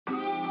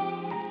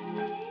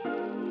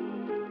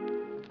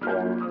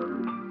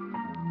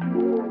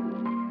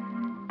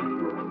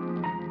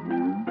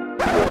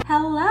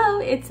Hello,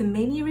 it's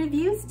mini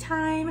reviews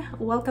time.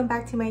 Welcome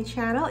back to my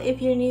channel.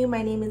 If you're new,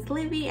 my name is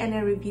Livy and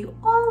I review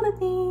all the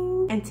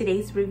things. And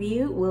today's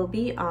review will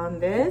be on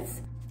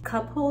this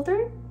cup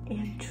holder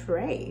and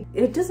tray.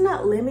 It does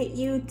not limit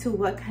you to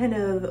what kind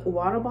of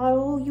water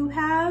bottle you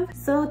have.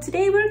 So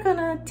today we're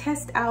gonna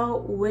test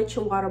out which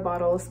water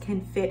bottles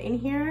can fit in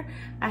here.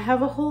 I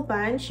have a whole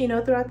bunch, you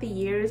know, throughout the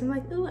years. I'm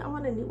like, ooh, I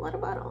want a new water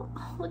bottle.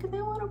 Oh, look at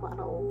that water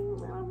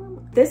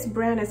bottle. This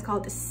brand is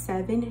called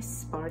 7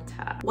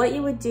 Sparta. What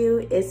you would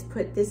do is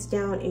put this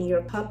down in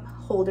your cup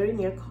holder in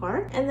your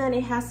car, and then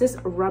it has this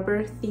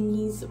rubber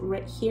thingies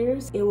right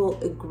here. So it will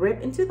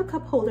grip into the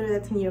cup holder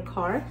that's in your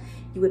car.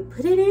 You would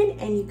put it in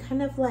and you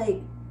kind of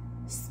like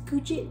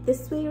scooch it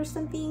this way or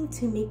something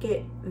to make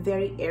it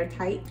very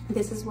airtight.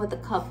 This is what the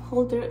cup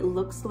holder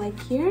looks like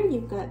here.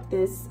 You've got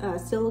this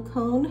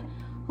silicone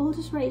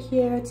holders right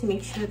here to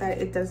make sure that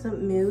it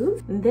doesn't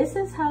move. This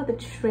is how the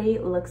tray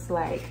looks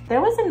like.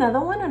 There was another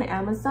one on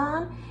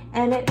Amazon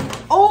and it,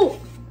 oh,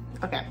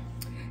 okay.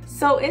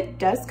 So it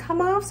does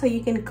come off so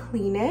you can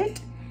clean it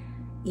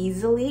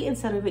easily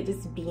instead of it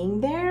just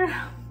being there.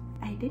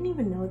 I didn't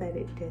even know that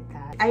it did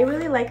that. I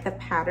really like the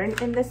pattern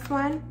in this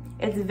one.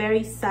 It's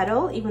very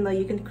subtle, even though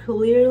you can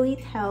clearly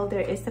tell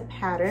there is a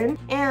pattern.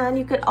 And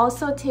you could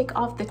also take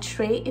off the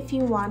tray if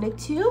you wanted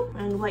to.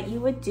 And what you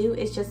would do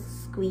is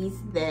just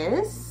squeeze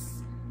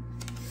this.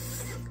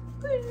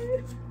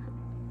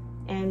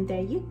 And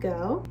there you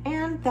go.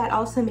 And that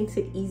also makes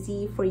it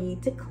easy for you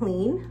to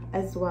clean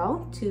as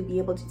well, to be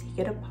able to take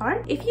it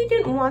apart. If you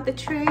didn't want the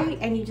tray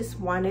and you just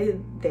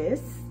wanted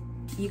this,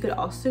 you could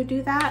also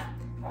do that.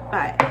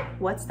 But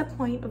what's the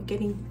point of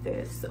getting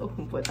this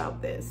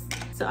without this?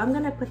 So I'm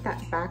gonna put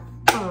that back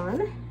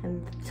on,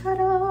 and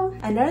ta-da!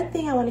 Another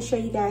thing I want to show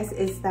you guys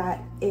is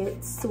that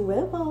it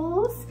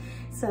swivels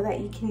so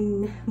that you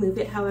can move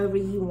it however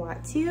you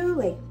want to,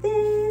 like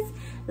this,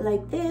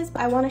 like this.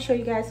 But I want to show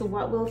you guys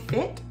what will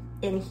fit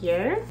in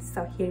here.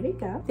 So here we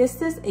go.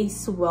 This is a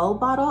swell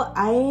bottle.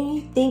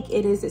 I think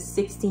it is a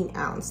 16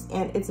 ounce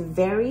and it's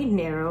very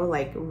narrow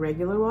like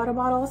regular water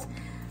bottles.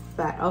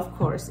 But of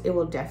course it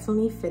will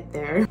definitely fit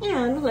there.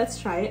 And let's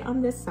try it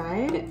on this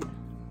side,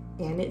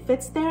 and it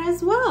fits there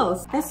as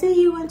well. Let's say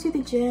you went to the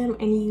gym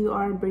and you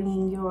are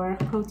bringing your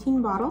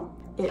protein bottle.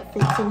 It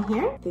fits in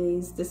here.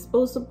 These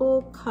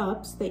disposable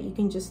cups that you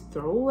can just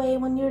throw away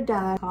when you're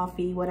done.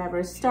 Coffee,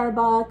 whatever,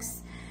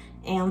 Starbucks,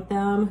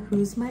 Anthem.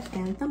 Who's my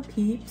Anthem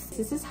peeps?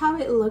 This is how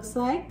it looks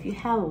like. You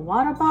have a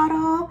water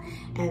bottle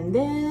and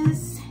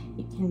this.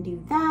 You can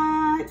do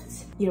that.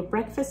 Your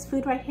breakfast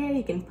food right here,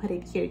 you can put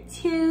it here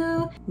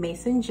too.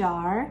 Mason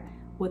jar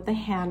with the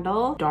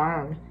handle.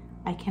 Darn,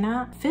 I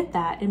cannot fit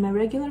that in my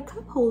regular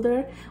cup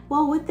holder.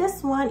 Well, with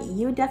this one,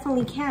 you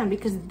definitely can,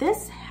 because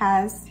this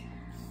has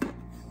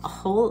a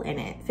hole in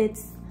it.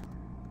 Fits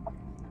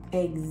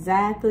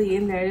exactly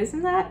in there.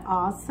 Isn't that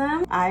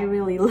awesome? I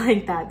really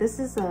like that. This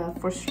is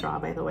for straw,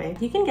 by the way.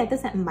 You can get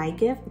this at My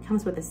Gift. It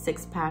comes with a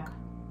 6-pack.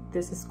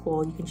 This is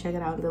cool. You can check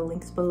it out in the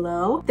links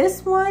below.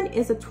 This one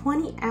is a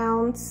 20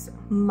 ounce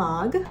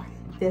mug.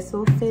 This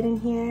will fit in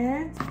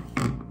here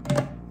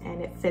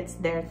and it fits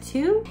there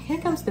too. Here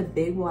comes the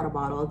big water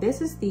bottle.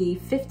 This is the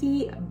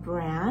 50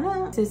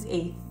 brand. This is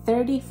a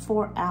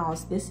 34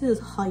 ounce. This is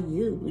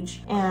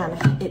huge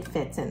and it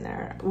fits in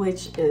there,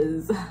 which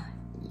is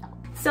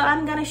So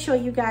I'm gonna show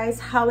you guys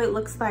how it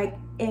looks like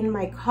in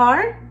my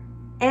car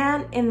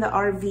and in the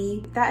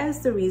RV. That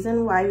is the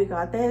reason why we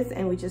got this,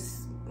 and we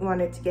just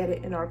wanted to get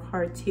it in our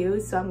car too,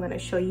 so I'm going to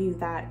show you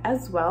that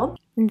as well.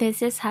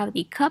 This is how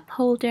the cup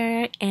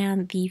holder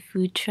and the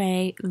food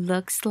tray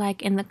looks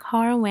like in the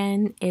car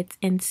when it's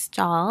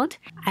installed.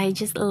 I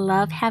just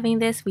love having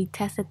this. We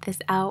tested this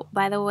out,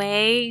 by the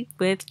way,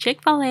 with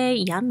Chick-fil-A.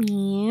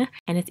 Yummy!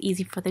 And it's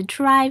easy for the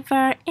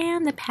driver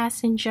and the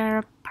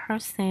passenger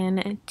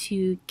person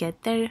to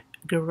get their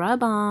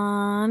grub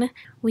on.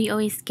 We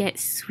always get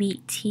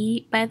sweet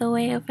tea, by the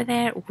way, over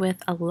there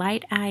with a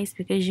light ice,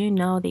 because you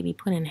know they be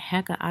putting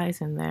heck of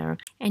ice in there.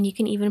 And you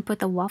can even put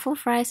the waffle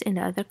fries in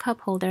the other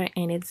cup holder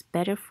and it's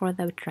better for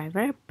the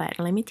driver. But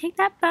let me take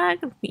that back.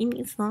 We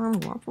need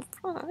some waffle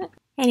fries.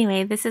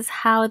 Anyway, this is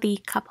how the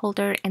cup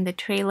holder and the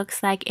tray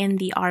looks like in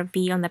the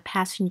RV on the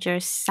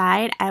passenger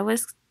side. I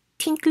was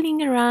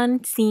tinkling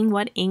around seeing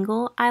what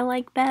angle I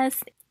like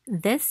best.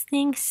 This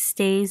thing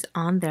stays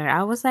on there.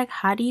 I was like,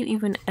 how do you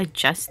even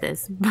adjust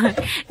this?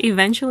 But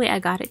eventually I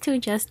got it to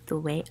adjust the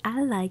way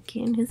I like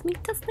it. Here's me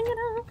testing it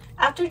out.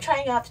 After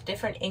trying out the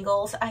different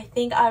angles, I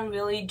think I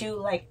really do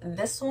like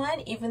this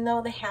one. Even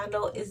though the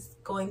handle is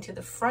going to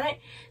the front,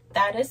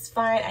 that is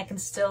fine. I can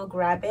still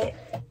grab it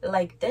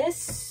like this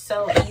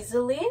so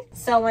easily.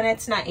 So when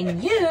it's not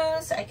in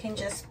use, I can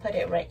just put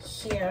it right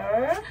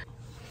here.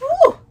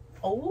 Ooh.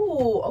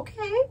 Oh,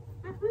 okay.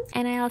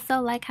 And I also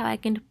like how I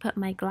can put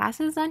my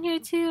glasses on here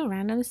too,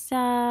 random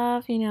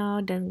stuff, you know,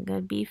 doesn't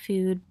gotta be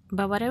food.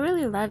 But what I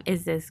really love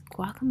is this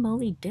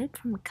guacamole dip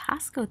from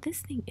Costco.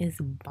 This thing is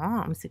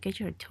bomb. So get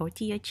your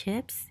tortilla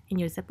chips in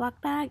your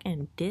Ziploc bag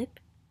and dip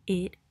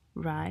it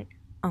right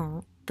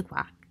on the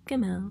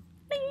guacamole.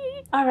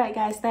 Alright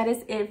guys, that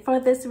is it for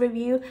this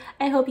review.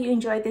 I hope you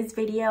enjoyed this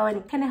video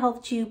and kind of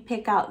helped you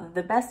pick out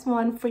the best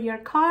one for your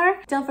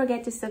car. Don't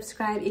forget to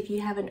subscribe if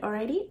you haven't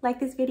already. Like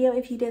this video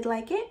if you did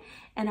like it,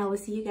 and I will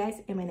see you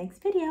guys in my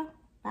next video.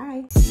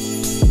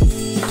 Bye.